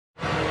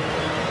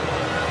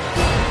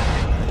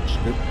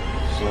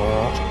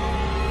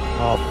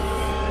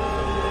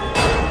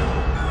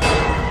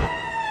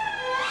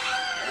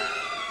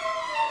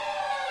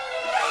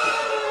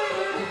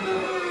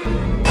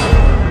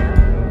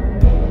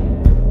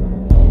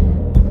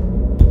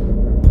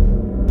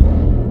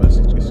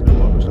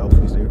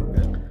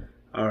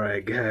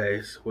Alright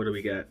guys, what do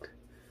we got?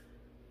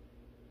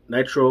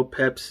 Nitro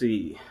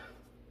Pepsi.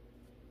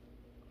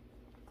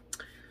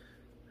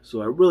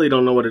 So I really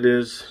don't know what it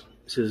is.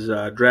 This is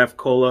draft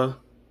cola,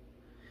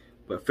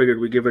 but figured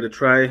we'd give it a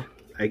try.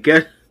 I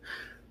guess.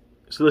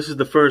 So this is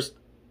the first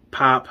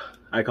pop,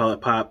 I call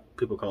it pop,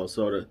 people call it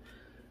soda,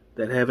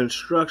 that have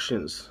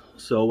instructions.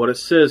 So what it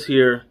says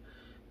here,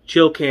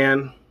 chill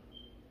can,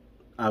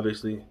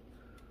 obviously,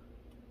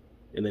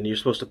 and then you're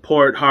supposed to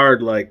pour it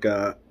hard, like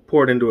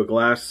pour it into a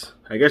glass.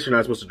 I guess you're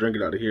not supposed to drink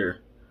it out of here.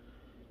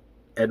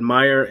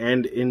 Admire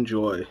and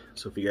enjoy.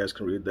 So if you guys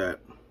can read that.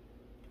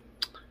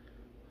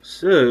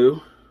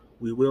 So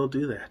we will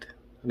do that.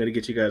 I'm going to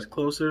get you guys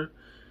closer,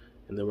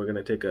 and then we're going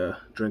to take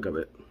a drink of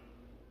it.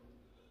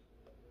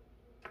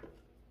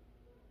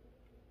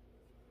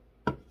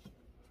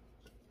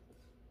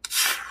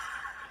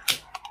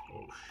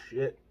 Oh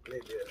shit, they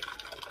did.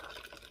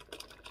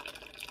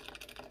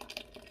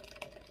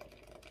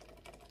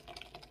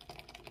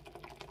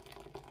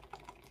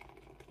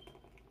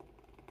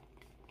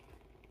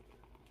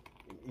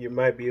 You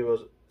might be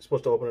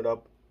supposed to open it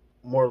up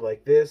more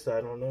like this,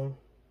 I don't know.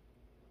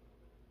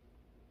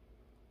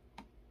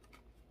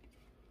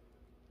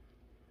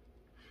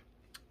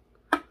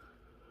 I'm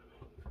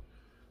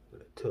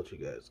gonna tilt you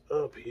guys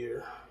up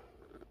here.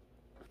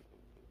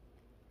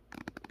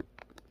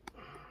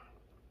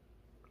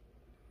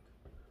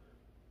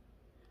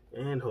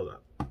 And hold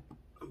up. I'm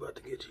about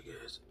to get you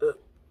guys up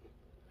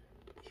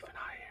even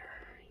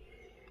higher.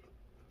 Yeah.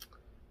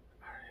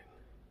 Alright.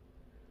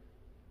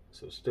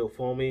 So still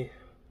foamy.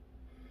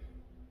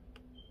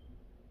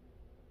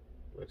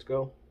 Let's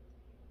go.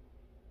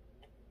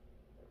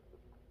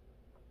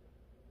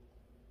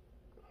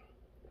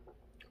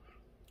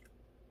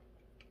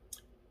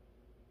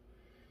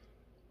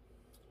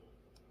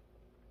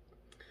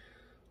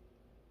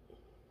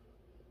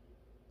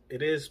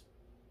 It is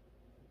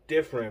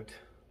different.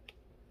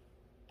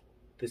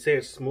 They say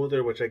it's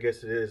smoother, which I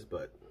guess it is,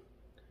 but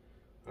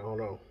I don't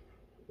know.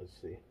 Let's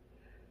see.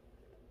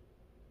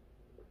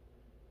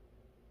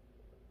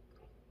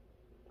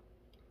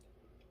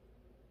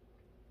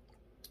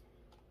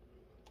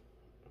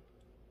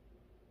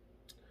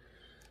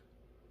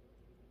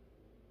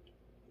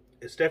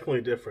 It's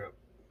definitely different.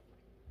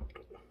 I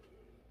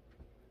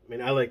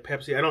mean, I like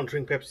Pepsi. I don't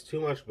drink Pepsi too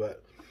much,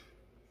 but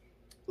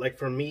like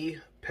for me,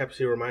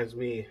 Pepsi reminds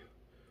me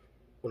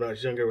when I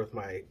was younger with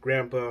my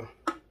grandpa,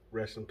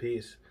 rest in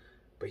peace,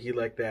 but he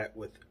liked that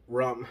with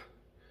rum.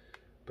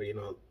 But you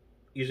know,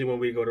 usually when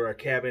we go to our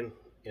cabin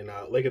in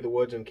Lake of the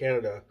Woods in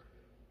Canada,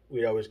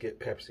 we always get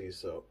Pepsi.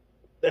 So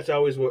that's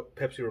always what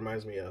Pepsi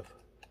reminds me of.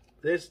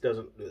 This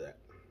doesn't do that.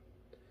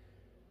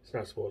 It's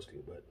not supposed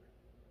to, but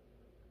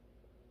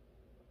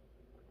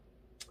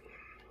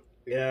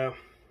yeah.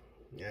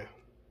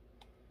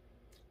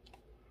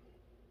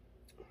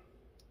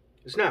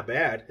 It's not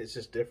bad. It's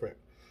just different.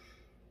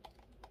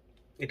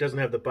 It doesn't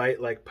have the bite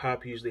like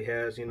pop usually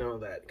has, you know,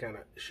 that kind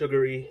of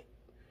sugary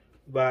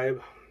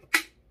vibe.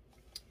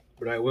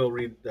 But I will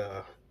read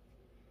the...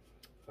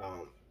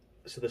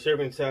 so the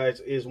serving size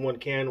is 1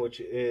 can, which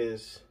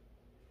is...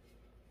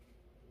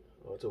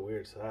 Oh, it's a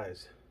weird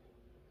size.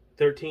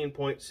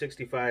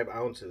 13.65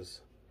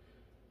 ounces.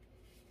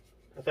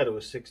 I thought it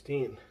was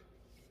 16.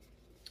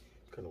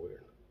 Kind of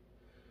weird.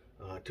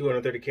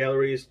 230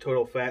 calories,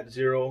 total fat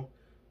 0,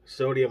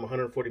 sodium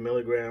 140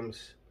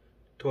 milligrams,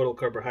 total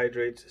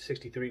carbohydrates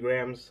 63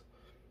 grams,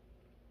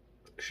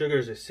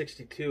 sugars is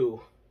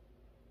 62.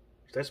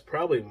 That's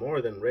probably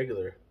more than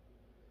regular.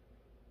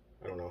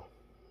 I don't know.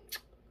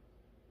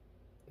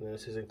 And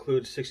this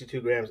includes 62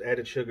 grams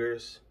added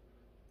sugars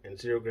and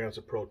 0 grams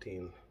of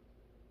protein.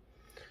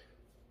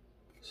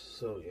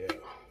 So yeah,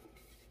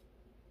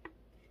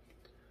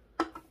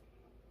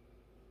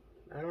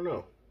 I don't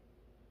know.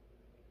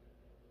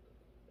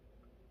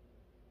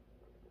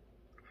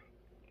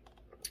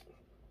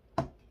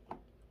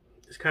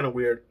 It's kind of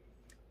weird.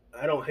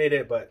 I don't hate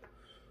it, but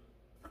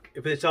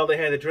if it's all they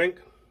had to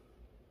drink,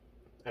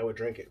 I would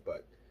drink it.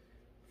 But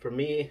for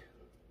me,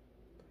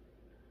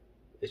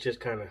 it's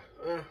just kind of,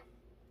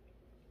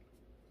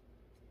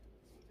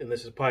 and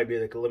this is probably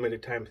be like a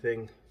limited time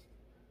thing,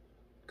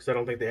 because I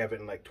don't think they have it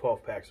in like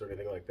 12 packs or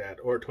anything like that,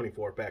 or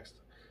 24 packs.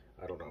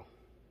 I don't know.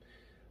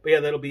 But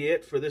yeah, that'll be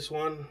it for this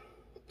one.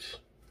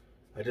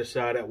 I just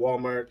saw it at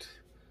Walmart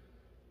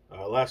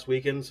last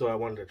weekend, so I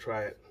wanted to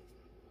try it.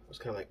 It's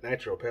kind of like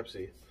Nitro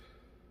Pepsi.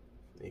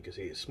 You can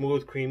see it's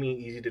smooth, creamy,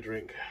 easy to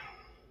drink.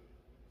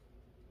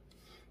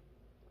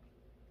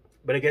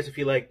 But I guess if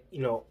you like,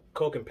 you know,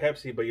 Coke and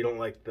Pepsi, but you don't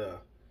like the,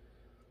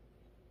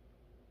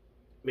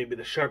 maybe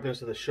the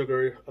sharpness of the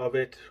sugar of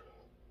it,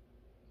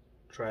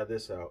 try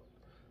this out.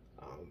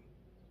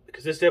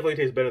 Because this definitely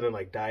tastes better than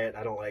like Diet.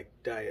 I don't like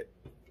Diet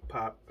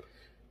Pop.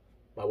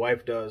 My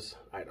wife does.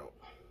 I don't.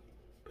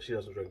 she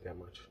doesn't drink that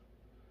much.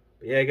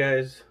 But yeah,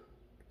 guys,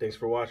 thanks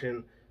for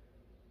watching.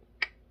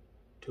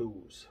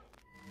 Twos.